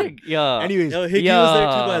chapter That's two. your yo. Anyways, Yo, Higgy was there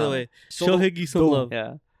too, by the Yeah. way. so Show the- Higgy some the- love.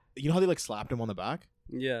 Yeah. You know how they like slapped him on the back?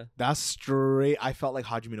 Yeah. That's straight. I felt like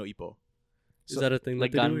Hajime no Ippo. Is So- that a thing?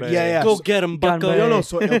 like that they do? Gunbear. Yeah. Go So- get him, Gunbear. Bucko. No.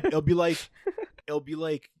 So it'll be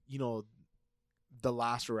like, you know, the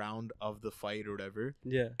last round of the fight or whatever,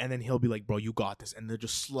 Yeah. and then he'll be like, "Bro, you got this," and they'll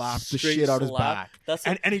just slap the Straight shit out his slap. back, That's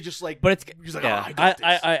and he just like, But it's he's like, yeah. "Oh, I got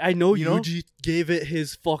this." I know You know? Yuji gave it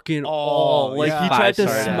his fucking Oh, all. Like yeah. he tried to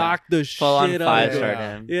Five-star, smack the full on shit out five of star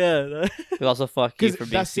him. Yeah. him. Yeah. He also fuck you Because for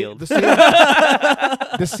being that's sealed.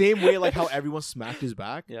 the same way like how everyone smacked his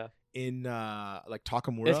back Yeah. in like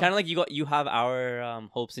Takamura. It's kind of like you have our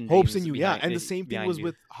hopes and hopes in dreams you, yeah. behind- And the same thing behind was you.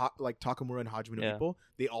 with like Takamura and Hajime no Yeah. Ippo.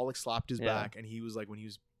 They all like slapped his Yeah. back, and he was like, when he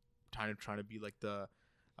was trying to be like the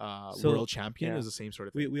So, world champion, yeah. it was the same sort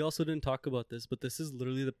of thing We also didn't talk about this, but this is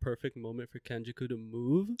literally the perfect moment for Kenjiku to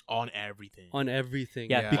move on everything. on everything.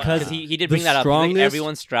 Yeah, Yeah. because he did the bring that up. Like, strongest-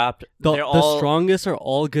 everyone's strapped. the They're all. strongest are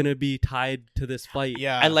all gonna be tied to this fight.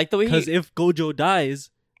 Yeah, I like the way Because he. if Gojo dies,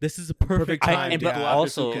 this is a perfect time time. And to but go yeah. after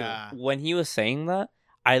also Sukuna. when he was saying that,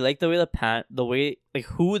 I like the way the way like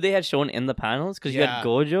who they had shown in the panels because you Yeah. had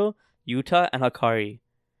Gojo, Yuta, and Hakari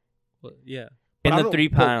Well, yeah. But in I the don't- three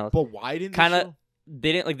but- panels. But why didn't Kinda- they show-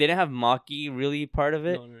 They didn't have Maki really part of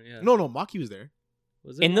it. No, yeah. No, Maki was there.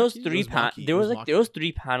 Was it In those Maki? three was Maki. there It was was like Maki. there was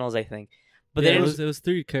three panels I think, but Yeah, then it was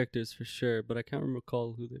 3 characters for sure, but I can't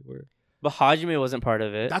recall who they were. but Hajime wasn't part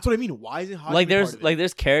of it. That's what I mean. Why isn't Hajime Like part there's of it? like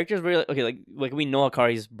there's characters where like we know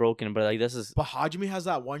Akari's broken, but like this is. But Hajime has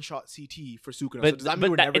that one shot CT for Sukuna. so But, does that mean but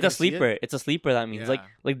we're that- never it's a gonna see it? sleeper. It's a sleeper. That means Yeah.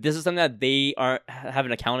 like this is something that they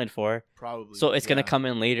haven't accounted for. Probably. So it's gonna yeah. come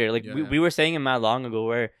in later. Like Yeah. we were saying it mad long ago,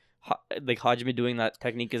 where like Hajime doing that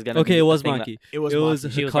technique is gonna. Okay, be it a was thing that- Maki. It was. It was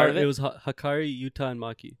Maki. She was part of Hakari. it? It was Hakari, Yuta, and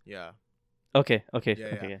Maki. Yeah. Okay.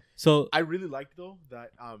 Yeah. Yeah. So I really liked though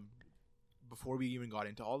that before we even got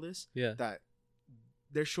into all this, yeah, that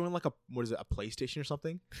they're showing like a PlayStation or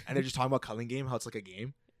something, and they're just talking about Culling Game, how it's like a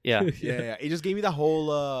game. Yeah. Yeah. It just gave me that whole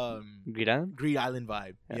Greed Island Greed Island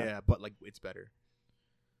vibe. Yeah. Yeah, but like it's better.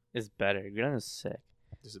 is better. Greed Island is sick.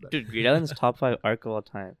 This is better. Dude, Greed Island is top 5 arc of all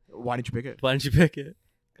time. Why didn't you pick it? why didn't you pick it?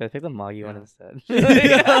 I picked the Magi one Yeah. instead.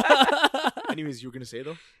 Anyways, you were gonna say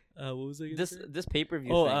though. What was I gonna this say? this pay per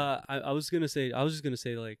view. Oh, thing. I was just gonna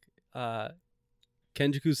say like,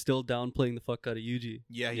 Kenjiku's still downplaying the fuck out of Yuji.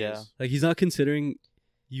 Yeah, he Yeah. is. Like he's not considering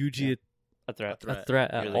Yuji a threat. a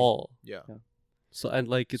threat at Really. all. Yeah. So and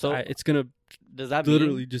like So, it's gonna Does that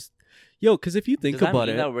literally mean, just because if you think does that about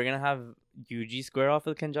mean it, that we're gonna have Yuji square off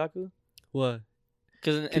with Kenjaku? what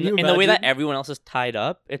Because Can in you the way that imagine? everyone else is tied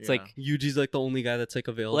up, it's Yeah. like Yuji's like the only guy that's like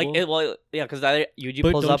available. yeah, because either Yuji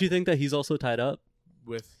but pulls don't up you think that he's also tied up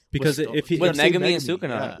Because Because if he- with let's say Megumi and Sukuna.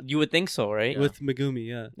 yeah. You would think so, right? Yeah. with Megumi?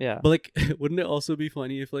 Yeah. Yeah, But like, wouldn't it also be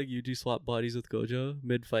funny if like Yuji swapped bodies with Gojo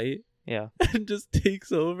mid fight yeah. and just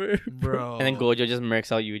takes over, bro. And then Gojo just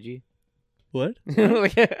murks out Yuji. What?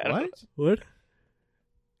 Like, I don't- What? What?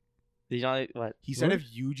 Did you not what? He said What?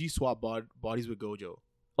 if Yuji swapped bodies with Gojo.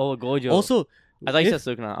 Oh, Gojo. Also, I thought you if-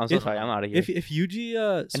 said Sukuna. I'm so if- sorry. I'm out of here. if Yuji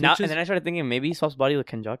switches, And then I started thinking maybe he swaps body with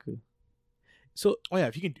Kenjaku. so Oh yeah,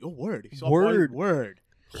 if you can. Oh word. If you swap Word. word.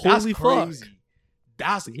 holy That's fuck. crazy.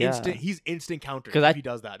 That's Yeah. instant. He's instant counter. 'Cause If I- he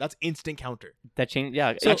does that, that's instant counter. That changed.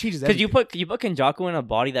 Yeah, That changes because everything. you put Kenjaku in a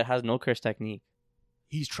body that has no curse technique.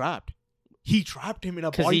 He's trapped. He trapped him in a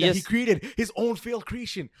 'Cause body he that he just- created. His own failed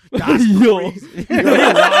creation. That's Yo. crazy. You're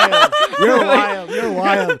wild. You're wild. You're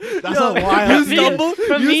wild. That's Yo, a wild. you stumbled-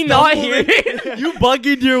 From you me not stumbled hearing. You bugged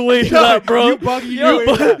your way to Yo, that, bro. You buggy. Yo, you.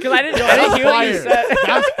 because I didn't Yo, hear that's what you fire. said.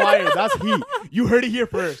 That's fire. That's heat. You heard it here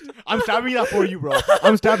first. I'm stabbing that for you, bro.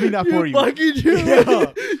 I'm stabbing that for you. bugged your Yo.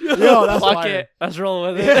 way. Yo, that's Fuck fire. it. Let's roll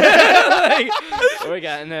with it. Like, we're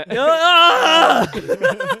getting it. Yo, ah!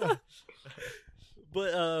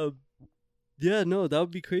 But yeah, no, that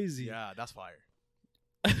would be crazy. Yeah, that's fire.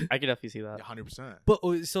 I could definitely see that. 100%. But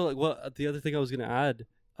so like, what the other thing I was gonna add,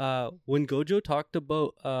 when Gojo talked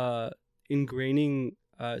about ingraining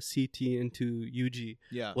CT into Yuji,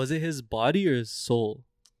 Yeah. was it his body or his soul?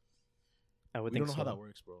 I would We think don't know so. how that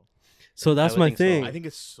works, bro. So that's would my think so. thing. I think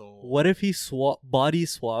it's so. What if he body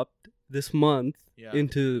swapped this month Yeah.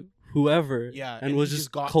 into whoever, Yeah, and and was he just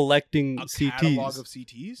just got collecting a CTs? catalog of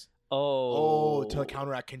CTs? Oh, To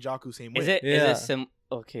counteract Kenjaku same way. Is it? Yeah. Is it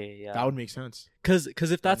Okay, yeah. That would make sense. Because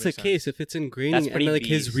if that's the makes case, sense. if it's ingraining That's and pretty like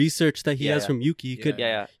his beast. research that he Yeah, has yeah. from Yuki, he Yeah. could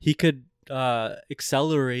yeah, he could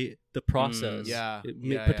accelerate the process. Yeah.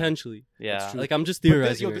 Potentially. yeah. That's true. Like I'm just But this-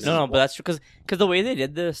 theorizing. yo, right this now. No, but that's true because the way they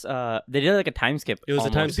did this, they did like a time skip. It was a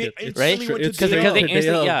time almost. skip. They It's right? instantly went It's to Because jail. they Day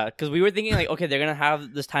instantly, of. yeah, because we were thinking like, okay, they're gonna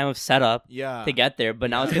have this time of setup Yeah. to get there, but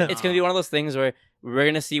now Yeah. it's gonna be one of those things where we're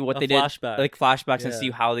gonna see what A they did, flashback. like flashbacks, and Yeah.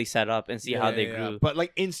 see how they set up and see how they grew. But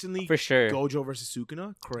like instantly, For sure, Gojo versus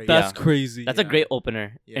Sukuna, crazy. That's Yeah. crazy. that's a Yeah. great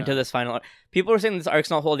opener Yeah. into this final arc. People were saying this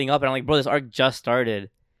arc's not holding up, and I'm like, bro, this arc just started.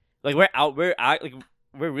 Like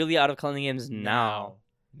we're really out of Culling Games now.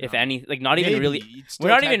 If any, like not even really. We're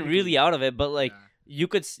not even really out of it, but like you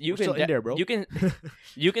We're still in there, bro.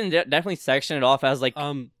 you can definitely section it off as like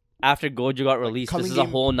after Gojo got released, Culling this is a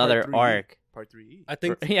Game whole Part nother 3. arc. Part 3. I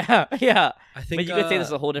think. Yeah. I think. But you could say this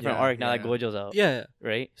is a whole different yeah, arc now yeah, that Gojo's out. Yeah.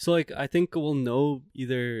 Right? So like I think we'll know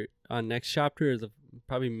either on next chapter or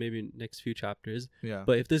probably maybe next few chapters. Yeah.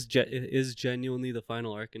 But if this is genuinely the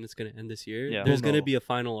final arc and it's gonna end this year, Yeah. there's We'll gonna know. be a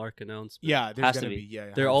final arc announcement. Yeah, there's Has gonna to be. be.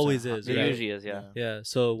 Yeah, There 100%. always is, There right? usually is, yeah. Yeah.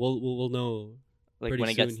 So we'll know. Like Pretty when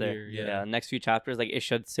it gets soon there. here, Yeah. yeah. Next few chapters, like it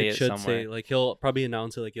should say It it should somewhere. say like he'll probably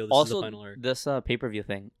announce it like yo, this is Also, the final arc. this pay-per-view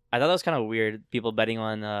thing. I thought that was kind of weird. People betting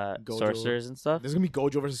on Gojo. sorcerers and stuff. There's gonna be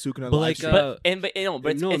Gojo versus Sukuna. But, live like, stream. But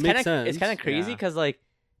it's no, it kind makes of sense. crazy Yeah. because like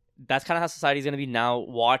that's kind of how society's gonna be now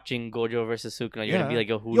watching Gojo versus Sukuna. You're gonna be like,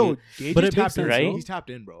 yo, who? Yo, Gage But is it makes tapped in, sense, right? bro. He's tapped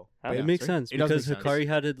in, bro. It But It makes sorry. sense It does because make sense. Hikari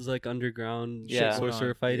had his like underground Yeah.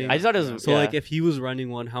 sorcerer fighting. I just thought it was So yeah. like if he was running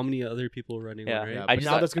one, how many other people were running Yeah. one, right? Yeah, I but just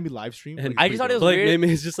now thought- that's gonna be live stream. And I just thought it was But like weird.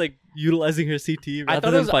 maybe it's just like utilizing her CT I rather thought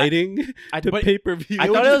it than was- fighting to but- pay per view. I It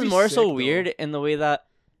would thought it just was be more sick, so though. weird in the way that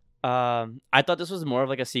I thought this was more of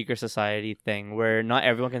like a secret society thing where not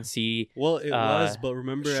everyone can see. Well, it was, but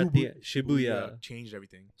remember at the Shibuya. changed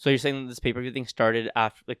everything. So you're saying this pay-per-view thing started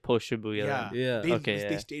after like post Shibuya? Yeah, then? Yeah. They, Okay,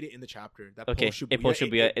 They yeah. stated in the chapter that Okay, post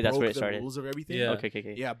Shibuya, that's where broke it started. The rules of everything. Yeah.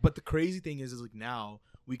 Okay. Yeah, but the crazy thing is like now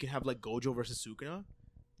we can have like Gojo versus Sukuna,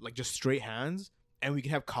 like just straight hands, and we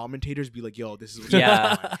can have commentators be like, "Yo, this is what's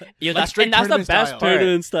Yeah. going on." Yo, Like that's straight and that's the tournament best style. part.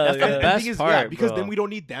 Tournament style. That's the yeah. And best thing is, part, because bro. then we don't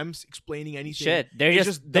need them explaining anything. Shit, they're It's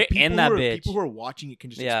just the they're people in that who are- bitch. People who are watching it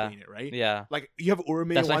can just Yeah. explain it, right? Yeah. Like you have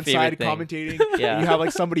Urame That's on my one favorite side thing. commentating. Yeah. You have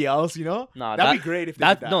like somebody else, you know? No, That'd be great if they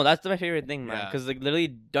did that. No, that's my favorite thing, man. Yeah. Because like literally,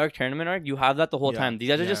 Dark Tournament arc, you have that the whole Yeah, time. These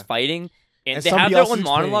guys are just yeah. fighting, and And they have somebody their else own is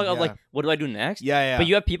monologue explaining, of like, yeah. what do I do next? Yeah. But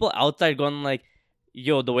you have people outside going like,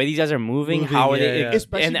 yo, the way these guys are moving, how are yeah, they, yeah.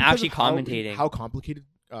 Especially and because actually of how- commentating. How complicated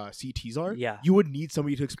CTs are. Yeah. You would need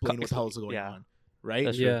somebody to explain what the hell is going Yeah. on, right?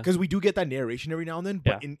 That's Yeah. Because we do get that narration every now and then,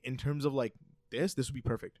 but Yeah. in terms of like this would be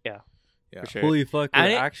perfect. Yeah. Yeah. For sure. Holy fuck! And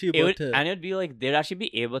We're it- actually it about would, to. and it would be like they'd actually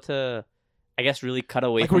be able to, I guess, really cut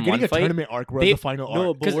away Like from we're getting one a fight. tournament arc where They- the final arc.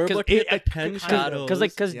 No, but 'Cause- we're 'cause about to it- get like it- 10 'cause- shadows.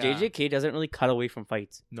 Because Yeah. JJK doesn't really cut away from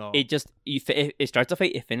fights. No. It just it starts a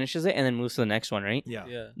fight, it finishes it, and then moves to the next one, right? Yeah.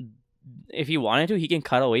 Yeah. If he wanted to, he can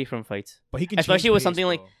cut away from fights. But he can Especially change with pace, something bro.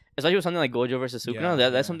 like- Especially with something like Gojo versus Sukuna, Yeah,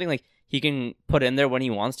 that's yeah. something like he can put in there when he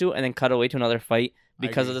wants to, and then cut away to another fight I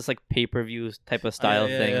because of agree. this like pay-per-view type of style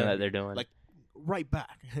yeah, thing yeah. that they're doing. Like, right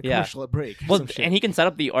back. Yeah. Commercial break. well, some shit. and he can set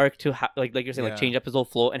up the arc to like you're saying, Yeah. like change up his whole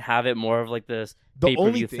flow and have it more of like this the pay-per-view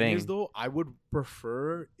only thing thing. is though, I would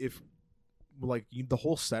prefer if like the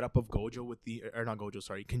whole setup of Gojo with the or not Gojo,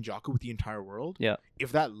 sorry, Kenjaku with the entire world. Yeah.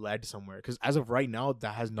 If that led somewhere, because as of right now,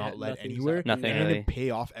 that has not Yeah, led nothing's anywhere. happening Nothing and there. it really. didn't pay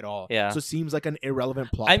off at all. Yeah. So it seems like an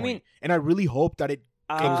irrelevant plot. I point. mean- and I really hope that it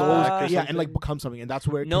Comes goes, back or yeah, and like something. becomes something, and that's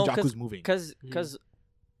where No, Kenjaku's moving. because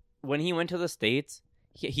when he went to the States,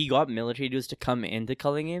 he got military dudes to come into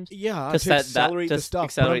Culling Games. Yeah, to to set that- accelerate to the stuff.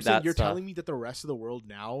 accelerate but I'm saying that you're stuff. telling me that the rest of the world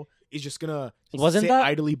now is just gonna Wasn't sit that-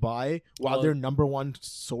 idly by while Well- their number one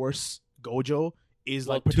source Gojo is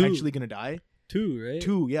Well, like two. potentially gonna die. 2, right?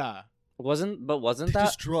 Two, yeah. Wasn't They that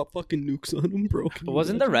just drop fucking nukes on him, bro. Can you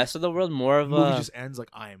wasn't the imagine? rest of the world more The of movie a just ends like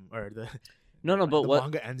I'm or the no, but the what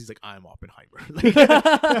manga ends. He's like I'm Oppenheimer.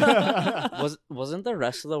 wasn't the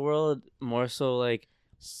rest of the world more so like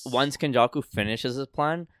once Kenjaku finishes his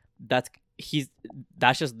plan, that's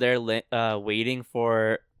just there waiting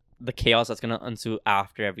for the chaos that's gonna ensue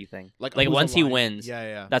after everything. Like who's once he alive. wins,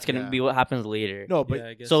 Yeah. that's gonna be what happens later. No, but Yeah,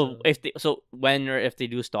 I guess So when or if they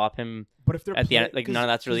do stop him, but if they're at the end, play- like, none of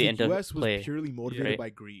that's really the into US was play. purely motivated Right. by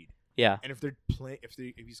greed. yeah. And if they're playing, if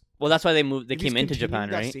he's Well, that's why they moved. They if he's came into continuing Japan,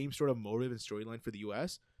 that right? same sort of motive and storyline for the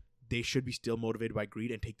US, they should be still motivated by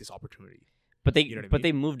greed and take this opportunity. But they You know what I mean?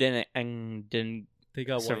 they moved in and didn't They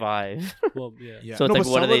got survive. Well, yeah. Yeah. So it's like, but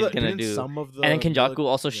what are some they of gonna didn't do? Some of the, And then Kenjaku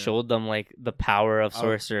also yeah. showed them like the power of Oh,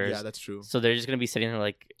 sorcerers. Yeah, that's true. So they're just gonna be sitting there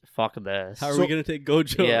like, fuck this. How are So- we gonna take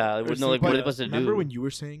Gojo? Yeah, Or no, like, what are they supposed to remember do? when you were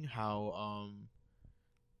saying how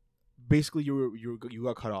basically you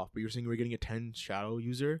got cut off, but you were saying you were getting a 10 shadow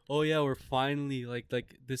user. Oh yeah, we're finally like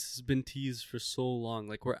this has been teased for so long.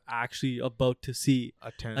 Like we're actually about to see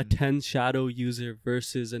A 10. a 10 shadow user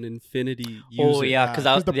versus an infinity user. Oh yeah,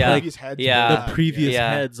 because the yeah, previous heads. yeah. were The bad. previous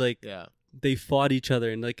Yeah. heads, like Yeah. they fought each other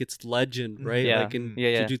and like it's legend, Mhm. right? Yeah. Like in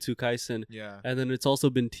Yeah. Jujutsu Kaisen. Yeah. And then it's also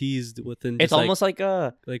been teased within just it's almost like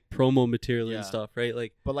a like promo material Yeah. and stuff, right?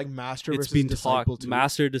 Like But like master it's versus been disciple talked. too.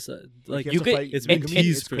 Master like he has you to could- fight it's been it-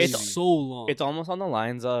 teased for crazy. so long. it's almost on the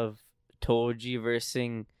lines of Toji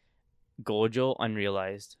versus Gojo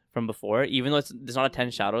unrealized from before, even though it's not a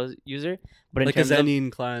 10 shadows user, but in like a terms of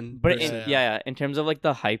Zenin clan. but versus- in terms of like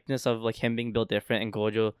the hypeness of like him being built different and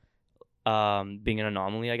Gojo being an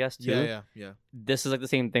anomaly, I guess, too. Yeah. This is like the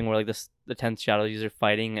same thing where like the 10th shadow user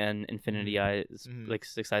fighting an Infinity Eyes Mhm. like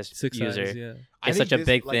six eyes Six user. eyes, yeah. I It's think such a this-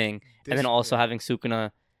 big like, thing. And this- then also yeah. having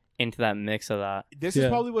Sukuna into that mix of that. This Yeah. is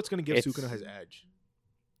probably what's gonna give It's- Sukuna his edge.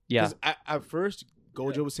 Yeah. 'Cause at first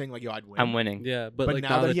Gojo was saying like, "Yo, I'd win." I'm winning. Yeah, But like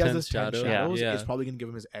now that the he has 10th this 10 shadow, shadows, yeah. it's probably gonna give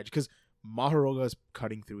him his edge because Maharoga is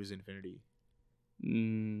cutting through his infinity.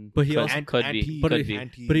 But he could, also- could be. anti- Could be.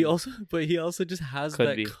 anti- But he also just has Could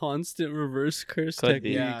that be. constant reverse curse Could be.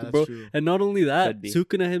 technique, yeah, that's bro. true. And not only that, Could be.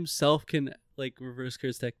 Sukuna himself can like reverse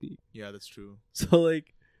curse technique. Yeah, that's true. So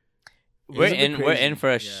like, We're Isn't it in. We're crazy? in for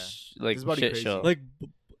a Yeah. like This is about to be shit crazy. show. like,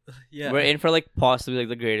 yeah, We're in for like possibly like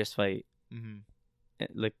the greatest fight. Mm-hmm.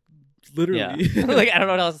 Like literally. yeah. Like I don't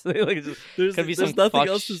know what else. To say. Like it's just there's could be there's some nothing fuck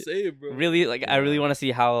else to shit. say, bro. really like I really Yeah. want to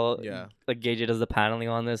see how Yeah. like Gage does the paneling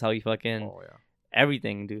on this. How he fucking Oh yeah.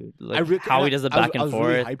 everything, dude. Like I re- how he does the I was- back I and was forth.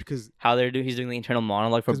 really hyped because How he's doing the internal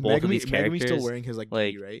monologue for both of these characters. Megumi's still wearing his like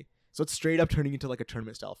Like- gi, right? So it's straight up turning into like a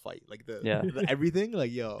tournament style fight. Like Yeah. the everything.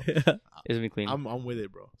 Like yo, yeah. It's gonna be clean. I'm with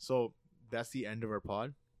it, bro. So that's the end of our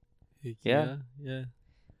pod. yeah,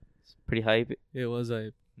 It's pretty hype. It was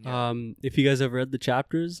a. Yeah. If you guys have read the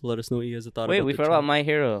chapters, let us know what you guys have thought. Wait, about we the forgot about My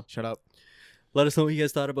Hero. Shut up. Let us know what you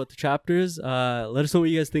guys thought about the chapters. Let us know what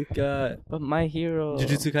you guys think. But My Hero.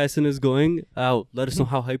 Jujutsu Kaisen is going out. Let us know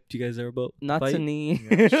how hyped you guys are about. fight. Natsuni.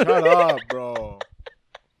 Yeah, shut up, bro.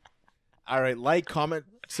 All right, like, comment,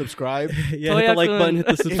 subscribe. Yeah, hit the like Toya-kun. button, hit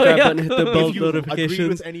the subscribe button, hit the Toya-kun. bell If you agreed notifications.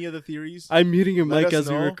 with any of the theories, I'm muting your Let mic us as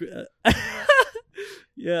we know. record.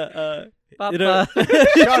 Yeah. Papa. In our-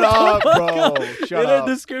 Shut up, bro. Shut in our up.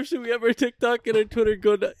 description, we have our TikTok and our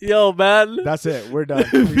Twitter. Yo, man. That's it. We're done.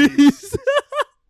 Peace.